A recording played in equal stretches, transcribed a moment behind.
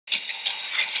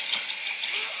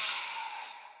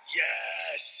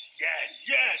yes,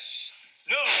 yes.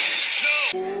 No, no.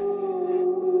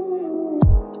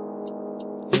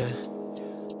 Yeah,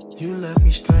 you left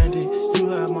me stranded. You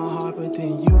had my heart, but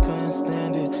then you couldn't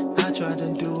stand it. I tried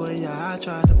to do it, yeah, I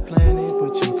tried to plan it,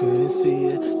 but you couldn't see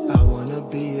it. I wanna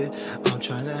be it. I'm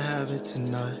trying to have it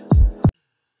tonight.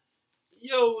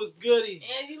 Yo, what's goody?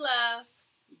 Angie loves.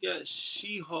 We got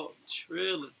She-Hulk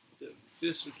trailer, the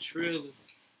official trailer.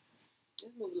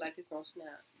 This movie like it's gonna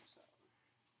snap. So.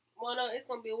 Well, no, it's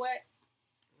gonna be what?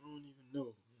 I don't even know,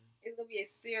 man. It's gonna be a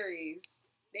series.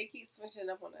 They keep switching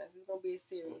up on us. It's gonna be a I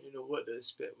series. don't even know what to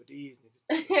expect with these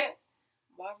niggas.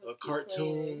 Marvel's A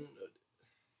cartoon.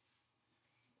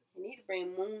 You need to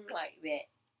bring Moon like that.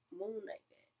 Moon like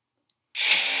that.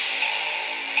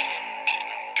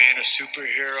 Being a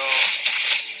superhero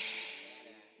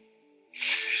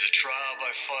is a trial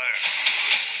by fire.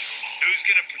 Who's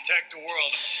gonna protect the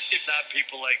world if not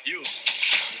people like you?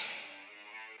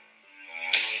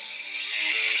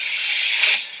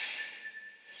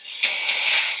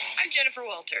 I'm Jennifer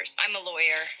Walters. I'm a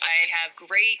lawyer. I have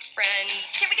great friends.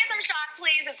 Can we get some shots,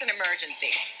 please? It's an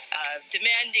emergency.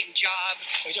 Demanding job.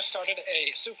 We just started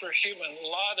a superhuman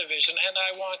law division, and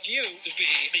I want you to be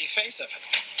the face of it.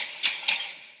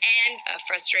 And a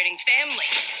frustrating family.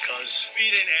 Because we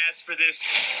didn't ask for this,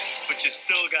 but you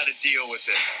still gotta deal with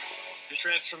it. Your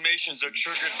transformations are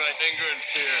triggered by anger and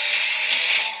fear.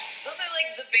 Those are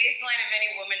like the baseline of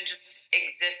any woman just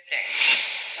existing.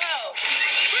 Oh.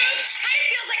 Bruce, kind of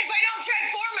feels like if I don't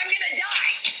transform, I'm gonna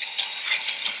die.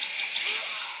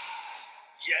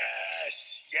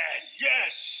 Yes, yes,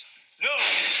 yes. No,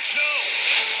 no.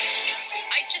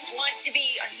 I just want to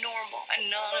be a normal,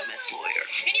 anonymous lawyer.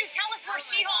 Can you tell us where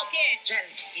She-Hulk is? Jen,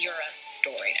 you're a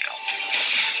story now.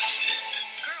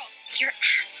 Girl, your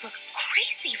ass looks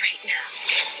crazy right now.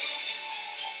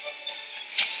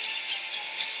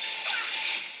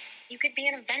 You could be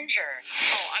an Avenger.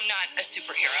 Oh, I'm not a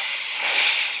superhero.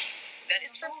 That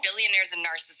is for billionaires and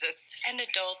narcissists and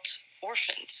adult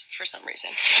orphans for some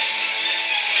reason.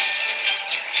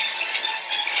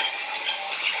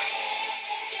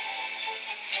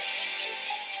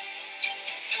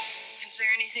 Is there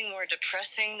anything more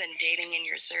depressing than dating in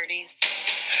your 30s?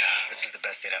 Yeah, this is the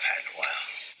best date I've had in a while.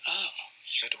 Oh.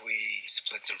 Should we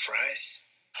split some fries?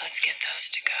 Let's get those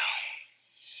to go.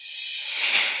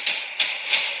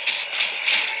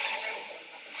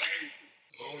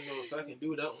 I don't know if I can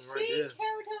do that one right there. She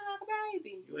carried her like a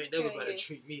baby. You ain't never about to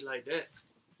treat me like that.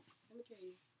 Let me carry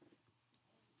you.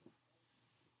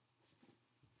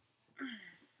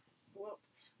 Well,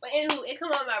 but anywho, it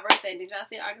come on my birthday. Did y'all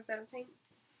see it August 17th?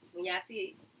 When y'all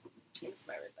see it, it's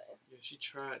my birthday. Yeah, she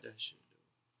tried that shit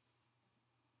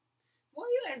though. Boy,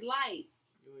 you as light.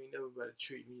 You ain't never about to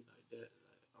treat me like that.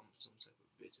 Like I'm some type of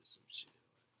bitch or some shit.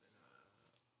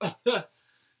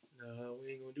 Nah,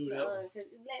 we ain't gonna do that one. Cause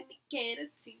let me cater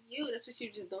to you. That's what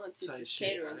you're just doing to Type just shit.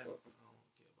 catering I to. don't care about none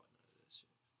of that shit.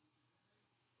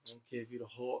 I don't care if you the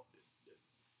Hulk.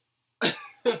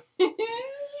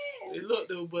 Hey, look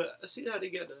though, but I see how they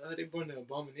got how they bring the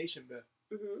Abomination back.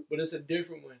 But it's a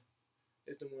different one.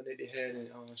 It's the one that they had in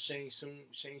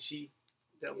Shang-Chi.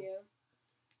 That one. Yeah.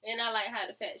 And I like how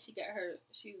the fact she's an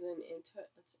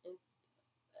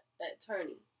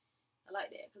attorney. I like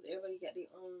that because everybody got their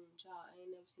own job. I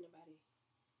ain't never seen nobody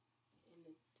in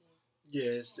the thing.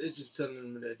 Yeah, it's just telling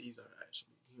them that these are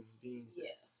actually human beings.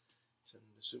 Yeah. Telling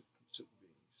them the super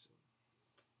beings. So.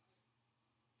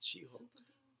 She-Hulk.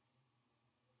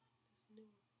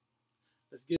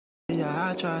 Let's get. Yeah,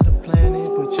 I tried to plan it,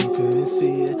 but you couldn't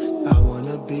see it. I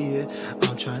wanna be it.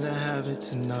 I'm trying to have it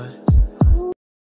tonight.